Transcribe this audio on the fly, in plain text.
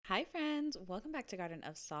friends. Welcome back to Garden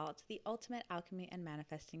of Salt, the ultimate alchemy and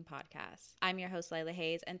manifesting podcast. I'm your host, Layla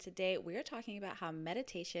Hayes, and today we're talking about how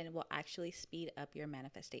meditation will actually speed up your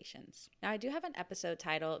manifestations. Now, I do have an episode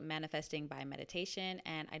titled Manifesting by Meditation,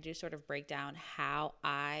 and I do sort of break down how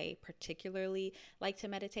I particularly like to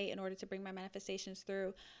meditate in order to bring my manifestations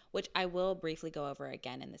through, which I will briefly go over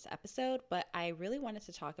again in this episode, but I really wanted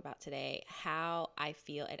to talk about today how I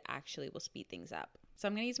feel it actually will speed things up. So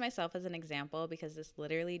I'm going to use myself as an example because this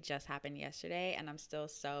literally just happened yesterday and I'm still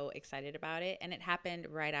so excited about it. And it happened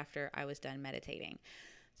right after I was done meditating.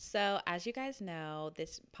 So as you guys know,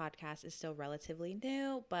 this podcast is still relatively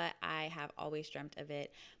new, but I have always dreamt of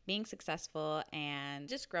it being successful and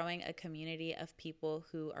just growing a community of people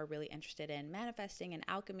who are really interested in manifesting and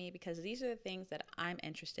alchemy, because these are the things that I'm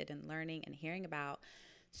interested in learning and hearing about.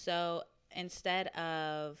 So instead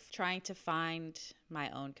of trying to find my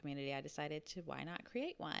own community, I decided to why not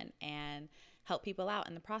create one and help people out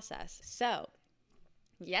in the process. So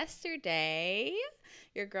yesterday,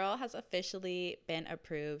 your girl has officially been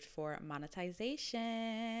approved for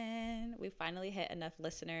monetization. We finally hit enough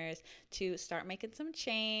listeners to start making some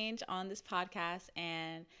change on this podcast,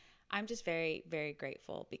 and I'm just very, very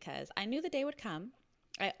grateful because I knew the day would come.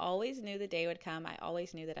 I always knew the day would come. I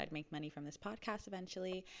always knew that I'd make money from this podcast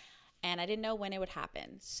eventually, and I didn't know when it would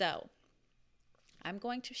happen. So I'm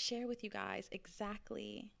going to share with you guys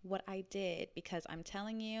exactly what I did, because I'm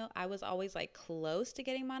telling you, I was always like close to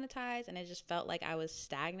getting monetized and it just felt like I was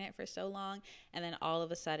stagnant for so long. And then all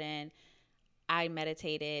of a sudden I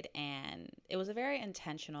meditated, and it was a very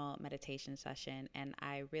intentional meditation session, and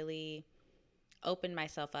I really opened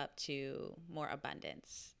myself up to more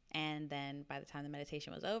abundance. And then by the time the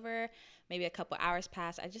meditation was over, maybe a couple hours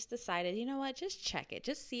passed, I just decided, you know what, just check it.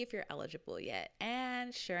 Just see if you're eligible yet.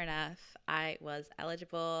 And sure enough, I was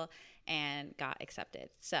eligible and got accepted.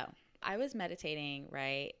 So I was meditating,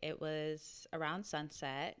 right? It was around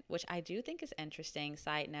sunset, which I do think is interesting.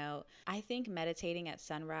 Side note, I think meditating at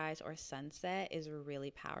sunrise or sunset is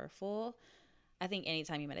really powerful. I think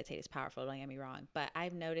anytime you meditate is powerful, don't get me wrong. But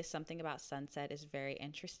I've noticed something about sunset is very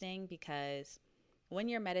interesting, because when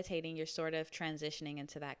you're meditating, you're sort of transitioning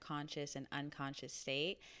into that conscious and unconscious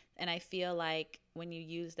state. And I feel like when you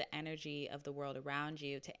use the energy of the world around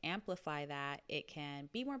you to amplify that, it can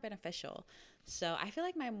be more beneficial. So I feel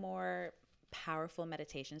like my more powerful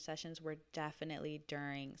meditation sessions were definitely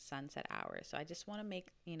during sunset hours. So I just want to make,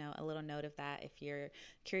 a little note of that. If you're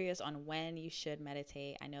curious on when you should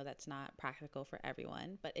meditate, I know that's not practical for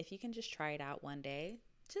everyone, but if you can just try it out one day,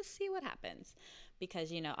 just see what happens.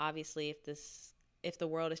 Because, obviously if the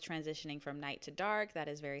world is transitioning from night to dark, that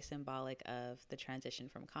is very symbolic of the transition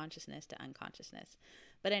from consciousness to unconsciousness.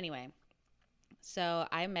 But anyway, so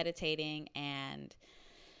I'm meditating, and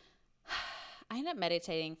I ended up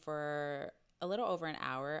meditating for a little over an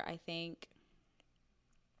hour, I think.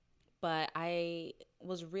 But I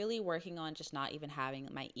was really working on just not even having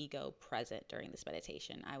my ego present during this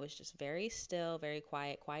meditation. I was just very still, very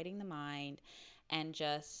quiet, quieting the mind, and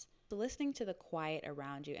just listening to the quiet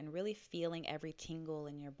around you and really feeling every tingle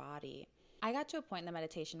in your body. I got to a point in the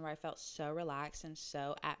meditation where I felt so relaxed and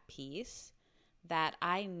so at peace that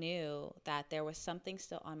I knew that there was something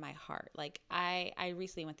still on my heart. Like I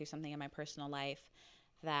recently went through something in my personal life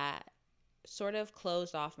that sort of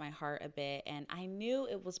closed off my heart a bit, and I knew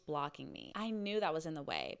it was blocking me. I knew that was in the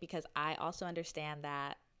way, because I also understand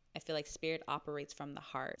that I feel like spirit operates from the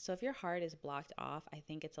heart. So if your heart is blocked off, I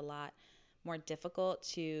think it's a lot more difficult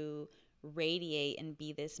to radiate and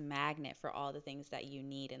be this magnet for all the things that you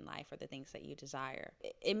need in life or the things that you desire.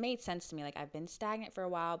 It made sense to me. Like, I've been stagnant for a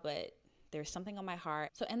while, but there's something on my heart.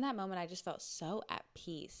 So in that moment, I just felt so at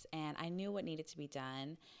peace, and I knew what needed to be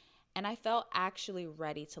done. And I felt actually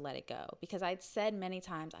ready to let it go, because I'd said many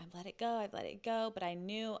times, I've let it go, but I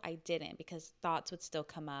knew I didn't, because thoughts would still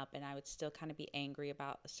come up and I would still kind of be angry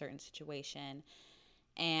about a certain situation.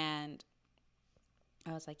 And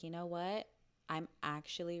I was like, you know what? I'm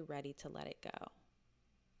actually ready to let it go.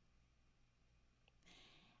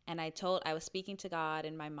 And I was speaking to God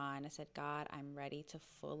in my mind. I said, God, I'm ready to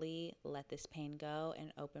fully let this pain go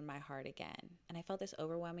and open my heart again. And I felt this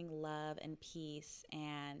overwhelming love and peace.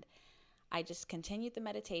 And I just continued the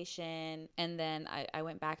meditation. And then I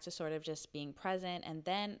went back to sort of just being present. And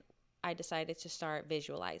then I decided to start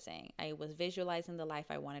visualizing. I was visualizing the life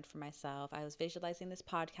I wanted for myself. I was visualizing this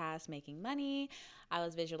podcast making money. I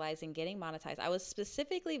was visualizing getting monetized. I was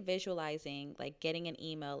specifically visualizing like getting an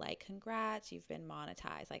email like, congrats, you've been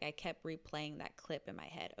monetized. Like, I kept replaying that clip in my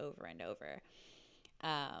head over and over.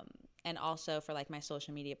 Um, and also for like my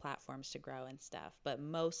social media platforms to grow and stuff, but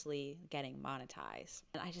mostly getting monetized.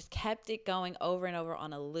 And I just kept it going over and over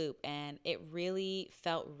on a loop, and it really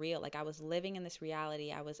felt real. Like I was living in this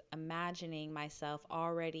reality. I was imagining myself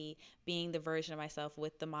already being the version of myself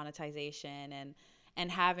with the monetization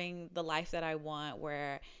and having the life that I want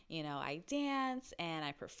where, you know, I dance and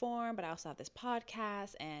I perform, but I also have this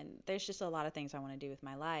podcast, and there's just a lot of things I want to do with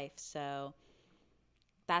my life. So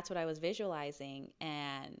that's what I was visualizing.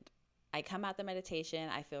 And I come out the meditation,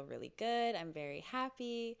 I feel really good, I'm very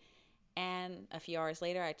happy. And a few hours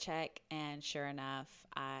later, I check, and sure enough,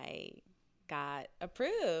 I got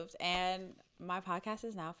approved, and my podcast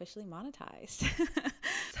is now officially monetized.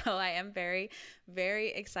 So I am very, very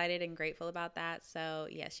excited and grateful about that. So,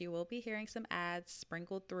 yes, you will be hearing some ads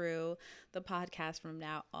sprinkled through the podcast from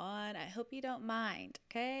now on. I hope you don't mind,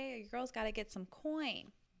 okay? Your girl's got to get some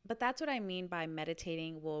coin. But that's what I mean by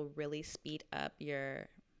meditating will really speed up your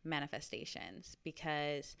manifestations,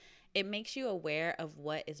 because it makes you aware of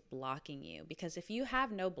what is blocking you. Because if you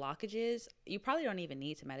have no blockages, you probably don't even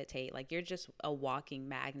need to meditate. Like you're just a walking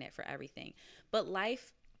magnet for everything. But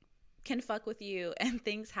life can fuck with you and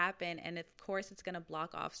things happen, and of course it's going to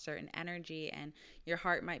block off certain energy, and your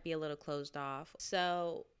heart might be a little closed off.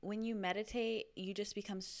 So when you meditate, you just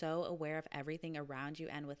become so aware of everything around you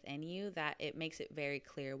and within you that it makes it very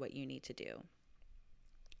clear what you need to do.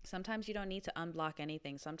 Sometimes you don't need to unblock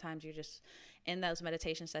anything. Sometimes you're just in those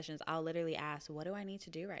meditation sessions, I'll literally ask, what do I need to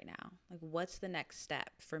do right now? Like, what's the next step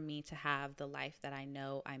for me to have the life that I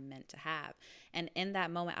know I'm meant to have? And in that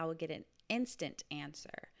moment, I would get an instant answer,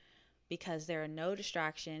 because there are no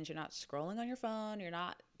distractions. You're not scrolling on your phone. You're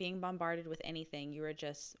not being bombarded with anything. You are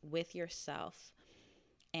just with yourself.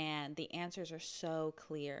 And the answers are so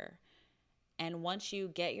clear. And once you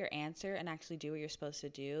get your answer and actually do what you're supposed to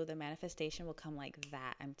do, the manifestation will come like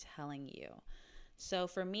that. I'm telling you. So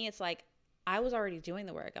for me, it's like I was already doing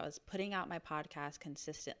the work. I was putting out my podcast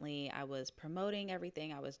consistently. I was promoting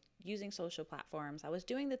everything. I was using social platforms. I was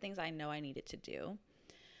doing the things I know I needed to do.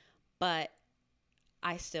 But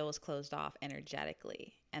I still was closed off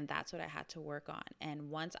energetically. And that's what I had to work on. And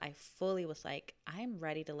once I fully was like, I'm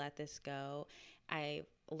ready to let this go, I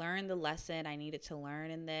learned the lesson I needed to learn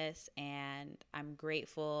in this. And I'm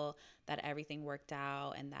grateful that everything worked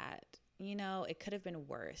out, and that, you know, it could have been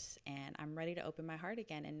worse. And I'm ready to open my heart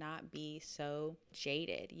again and not be so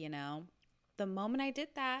jaded, you know? The moment I did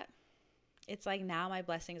that, it's like now my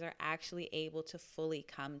blessings are actually able to fully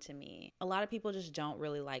come to me. A lot of people just don't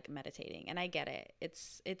really like meditating, and I get it.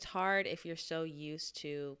 It's hard if you're so used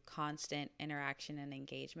to constant interaction and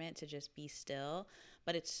engagement to just be still,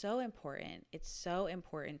 but it's so important. It's so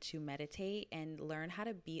important to meditate and learn how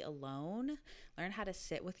to be alone, learn how to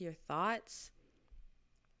sit with your thoughts,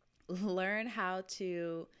 learn how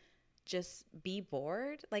to just be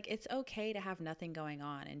bored. Like it's okay to have nothing going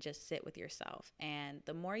on and just sit with yourself. And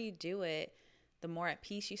the more you do it, the more at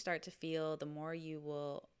peace you start to feel, the more you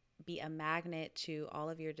will be a magnet to all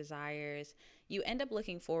of your desires. You end up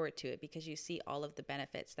looking forward to it because you see all of the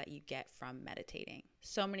benefits that you get from meditating.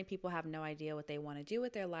 So many people have no idea what they want to do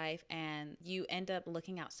with their life, and you end up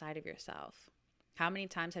looking outside of yourself. How many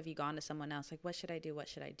times have you gone to someone else like, what should I do? What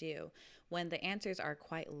should I do? When the answers are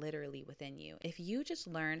quite literally within you. If you just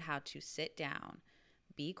learn how to sit down,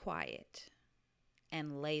 be quiet,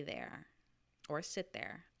 and lay there or sit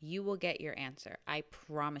there, you will get your answer. I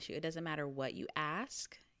promise you. It doesn't matter what you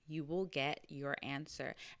ask. You will get your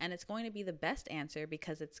answer, and it's going to be the best answer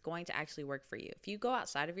because it's going to actually work for you. If you go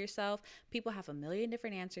outside of yourself, people have a million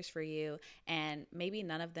different answers for you, and maybe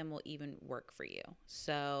none of them will even work for you.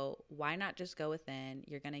 So why not just go within?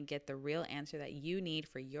 You're going to get the real answer that you need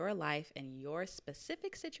for your life and your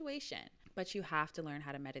specific situation, but you have to learn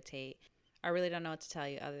how to meditate. I really don't know what to tell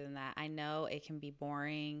you other than that. I know it can be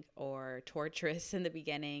boring or torturous in the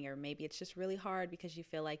beginning, or maybe it's just really hard because you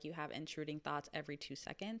feel like you have intruding thoughts every 2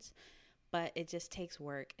 seconds, but it just takes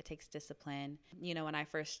work. It takes discipline. You know, when I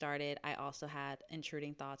first started, I also had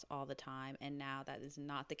intruding thoughts all the time, and now that is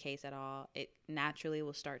not the case at all. It naturally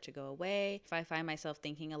will start to go away. If I find myself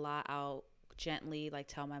thinking a lot, I'll gently like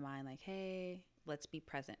tell my mind like, hey, let's be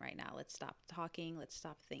present right now. Let's stop talking. Let's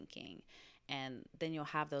stop thinking. And then you'll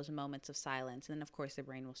have those moments of silence. And then, of course, the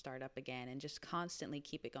brain will start up again, and just constantly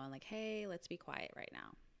keep it going like, hey, let's be quiet right now.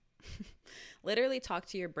 Literally talk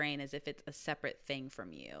to your brain as if it's a separate thing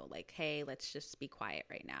from you. Like, hey, let's just be quiet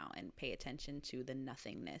right now and pay attention to the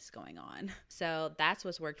nothingness going on. So that's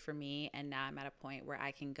what's worked for me. And now I'm at a point where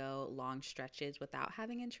I can go long stretches without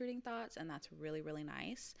having intruding thoughts. And that's really, really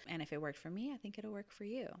nice. And if it worked for me, I think it'll work for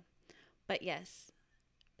you. But yes,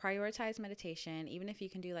 prioritize meditation. Even if you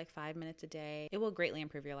can do like 5 minutes a day, it will greatly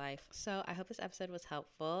improve your life. So I hope this episode was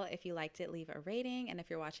helpful. If you liked it, leave a rating. And if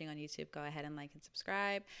you're watching on YouTube, go ahead and like and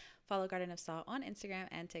subscribe. Follow Garden of Salt on Instagram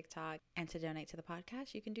and TikTok. And to donate to the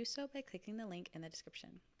podcast, you can do so by clicking the link in the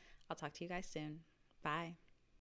description. I'll talk to you guys soon. Bye.